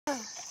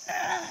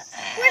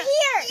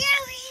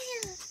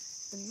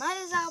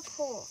is our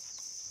pool?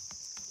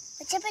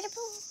 Let's jump in the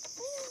pool.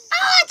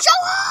 Ah, it's so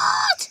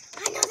hot!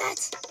 I know that.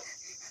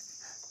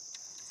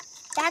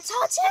 That's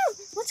hot too.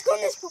 Let's go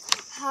in this pool.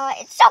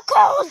 It's so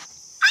cold.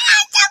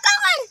 It's so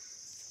cold.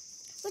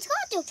 Let's go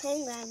to the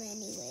playground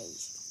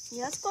anyways.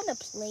 Yeah, let's go to the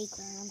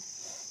playground.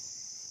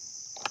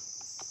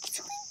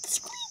 Squeak,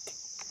 squeak.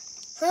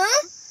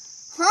 Huh?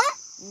 Huh?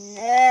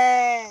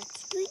 No.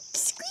 Squeak,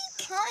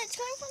 squeak. Huh? It's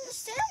coming from the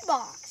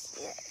sandbox.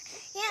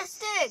 Yeah.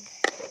 Stig.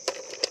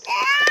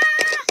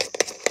 Ah!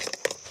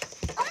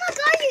 Oh my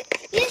God!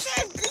 You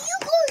said you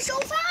going so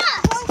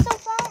fast. Going so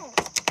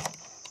fast.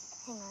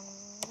 Hang on.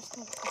 I'm just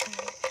gonna put it in.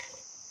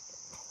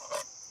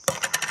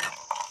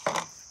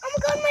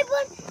 Oh my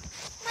God!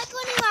 My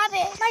bunny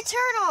rabbit. My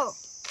turtle.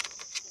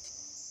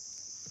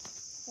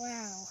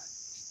 Wow.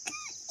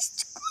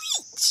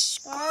 Squeak,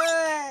 squeak.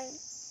 Yay.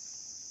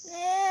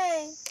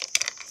 Yay.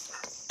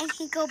 I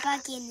can go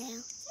back in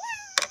now.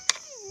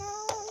 No.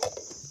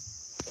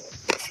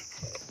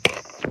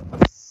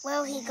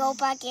 Will he go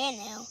back in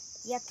now?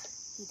 Yep,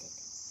 he did.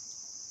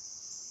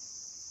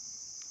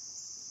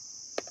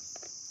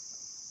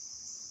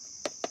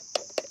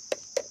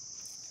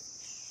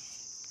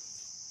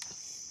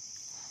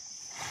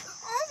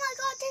 Oh my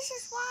God! This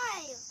is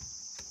wild.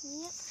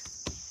 Yep.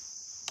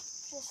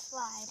 Just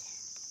slide.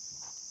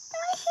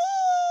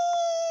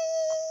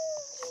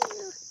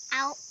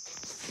 Out.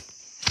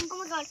 Oh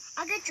my God!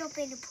 I'm gonna jump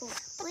in the pool.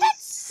 But Wait,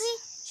 that's wait,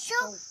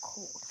 so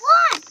cold.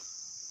 What?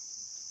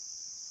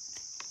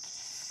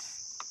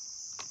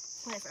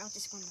 Whatever, I'll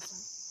just go in the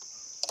front.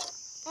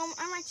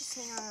 I might just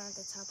hang out at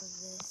the top of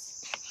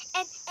this.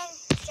 And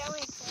show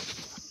it.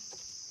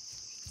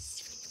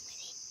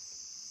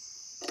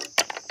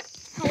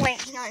 Oh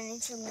wait, hang on, I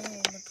need to land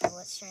in the pool.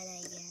 Let's try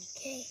that again.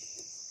 Okay.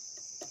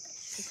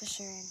 See for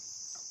sure in.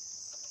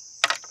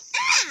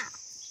 Ah!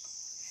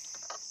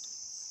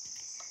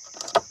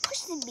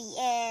 Push the bee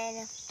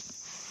in.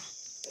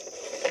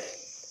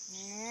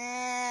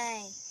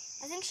 Nice.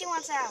 I think she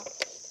wants out.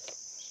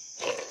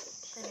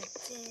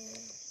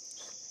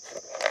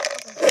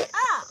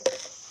 Ah!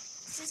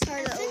 This is for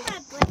the. I think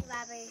that bunny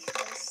rabbit is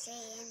gonna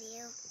stay in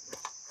you.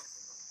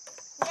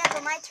 Yeah,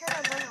 but my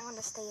turtle doesn't want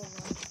to stay in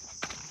there.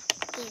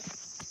 Here.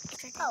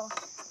 Try that. Oh.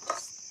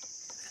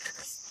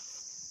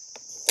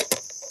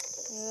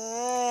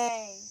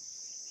 Yay.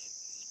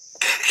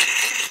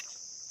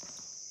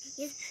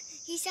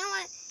 You sound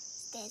like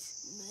this.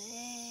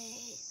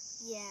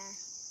 Yeah.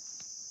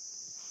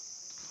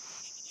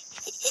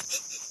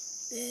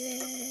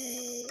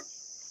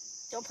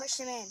 Don't push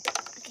him in.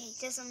 Okay. He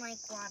doesn't like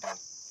water.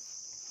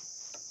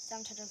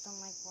 Some turtles don't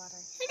like water.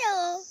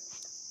 Hello.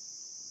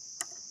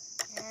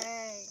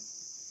 Hey.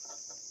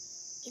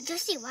 You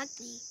just see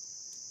rugby.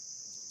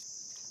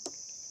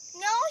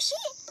 No,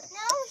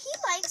 he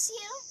likes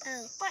you.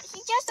 Oh. But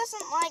he just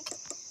doesn't like.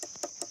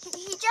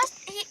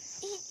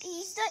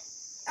 He's the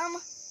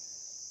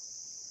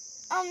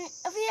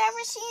if he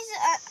ever sees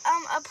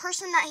a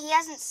person that he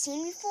hasn't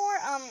seen before,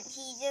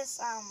 he just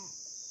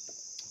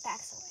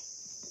backs away.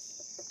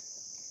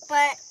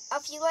 But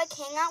if you like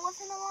hang out with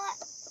him a lot,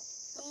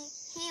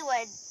 he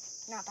would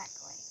not back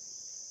away.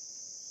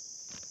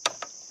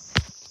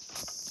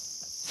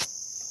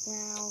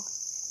 Wow.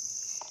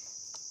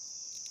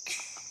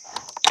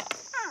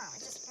 I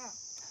just fell.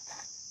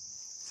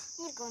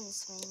 I'm gonna go in the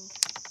swing.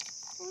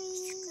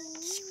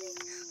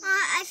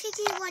 I think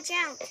you watch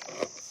out.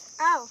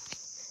 Oh.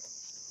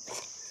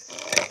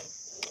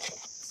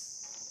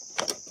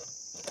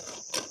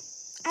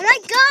 Oh my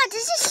God,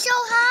 this is so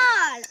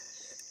hard.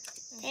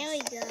 There we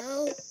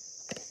go.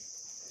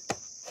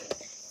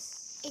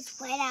 It's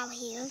wet out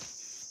here.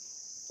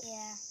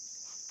 Yeah.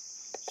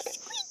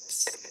 Squeak,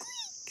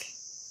 squeak.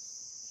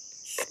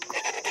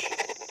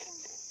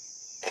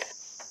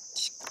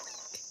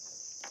 Squeak.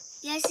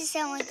 You have to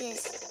sound like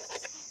this.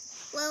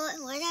 Well,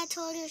 what did I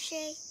told you,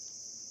 Shay?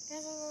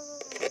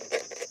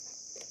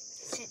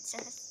 It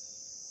says.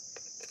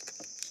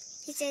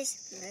 He says,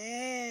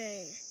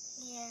 "Hey."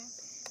 Yeah.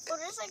 Well,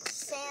 there's like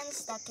sand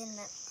stuck in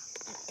the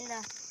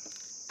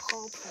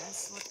pole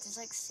prints. Look, there's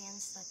like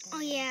sand stuck in Oh,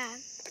 there. yeah.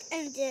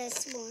 And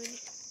this one.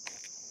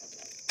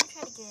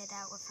 Try to get it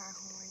out with our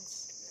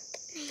horns.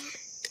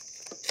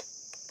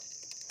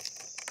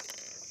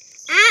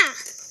 Ah!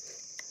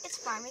 It's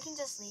fine. We can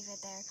just leave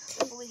it there.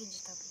 Or we can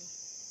just open it.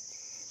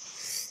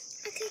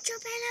 I can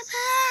jump in a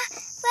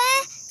pool.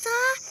 Where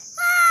the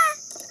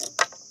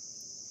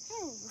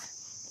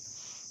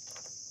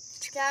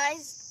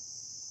Guys,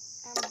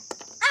 I don't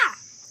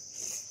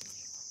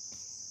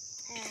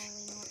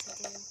really know what to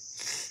do.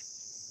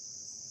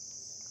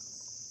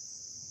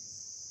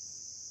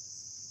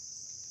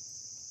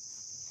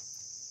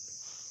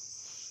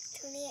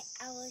 28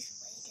 hours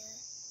later.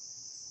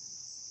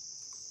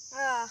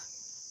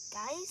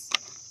 Guys,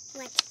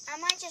 What? I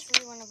might just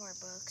read one of our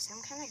books.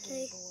 I'm kind of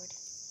getting bored.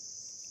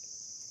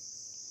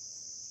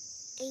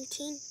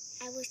 18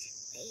 hours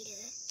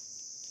later.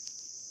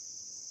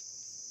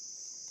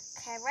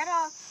 Okay, I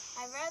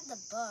read the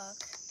book.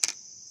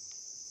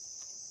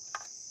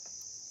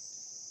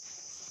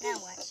 Now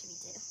what should we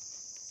do?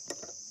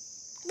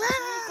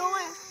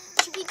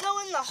 Should we go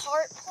in the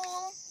heart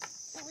pool?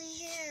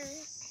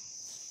 Yeah.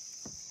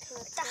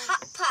 The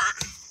hot pot.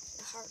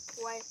 The heart.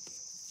 What?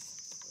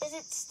 Is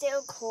it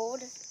still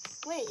cold?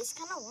 Wait, it's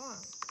kind of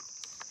warm.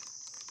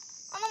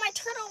 Oh no, my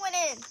turtle went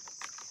in.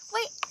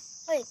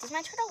 Wait, does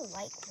my turtle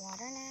like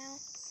water now?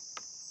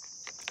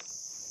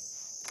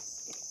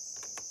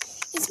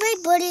 Is my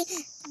body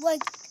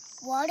like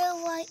water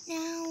right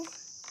now?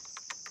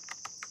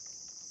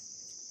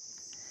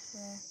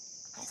 Yeah,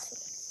 I see.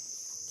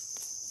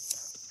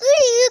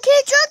 Lily, you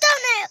can't jump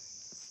down there.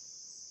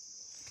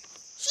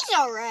 She's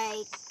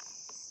alright.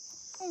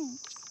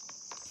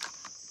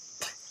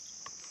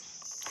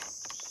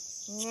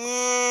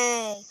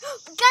 Yay.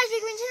 Guys, we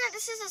can pretend that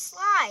this is a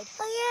slide.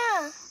 Oh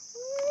yeah.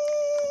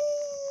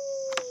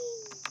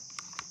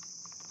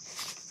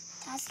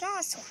 That's not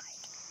a slide.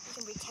 We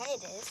can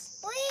pretend it is.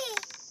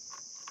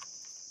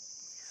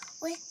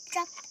 We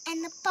drop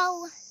in the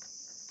bowl.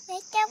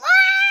 Make it one.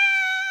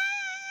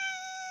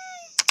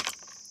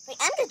 Wait,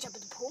 I'm gonna jump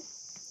in the pool.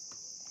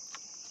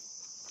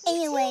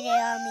 And you waited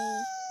on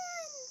me.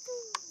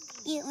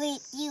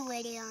 You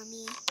waited on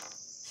me.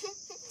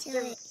 Do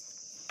it.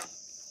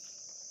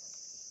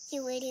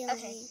 You waited on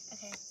me.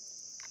 Okay.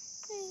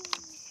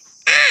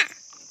 Ah!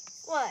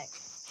 What?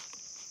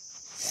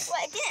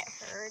 What? It didn't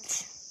hurt.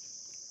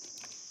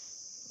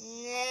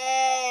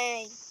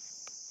 Nay.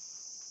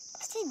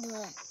 What's he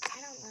doing?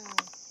 I don't know.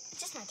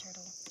 Just my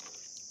turtle.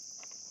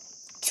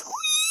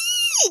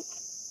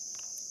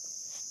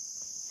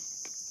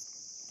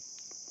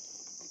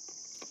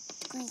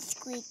 Squeak,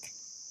 squeak.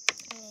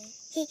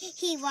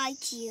 He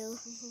likes you.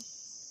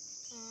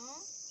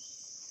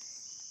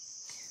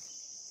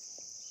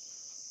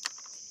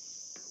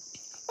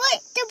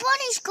 Wait, the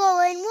bunny's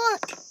going.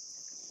 Look.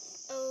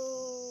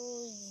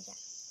 Oh, yeah.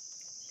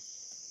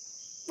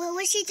 Well,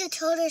 we see the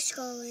turtle's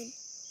going.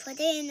 Put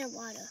it in the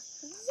water.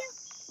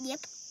 Yep.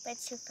 But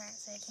it's too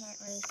fast, so I can't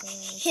really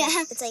see it.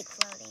 Yeah. It's like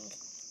floating.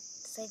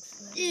 It's like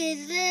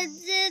floating.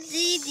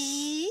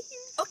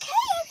 Okay,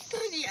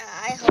 everybody.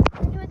 I hope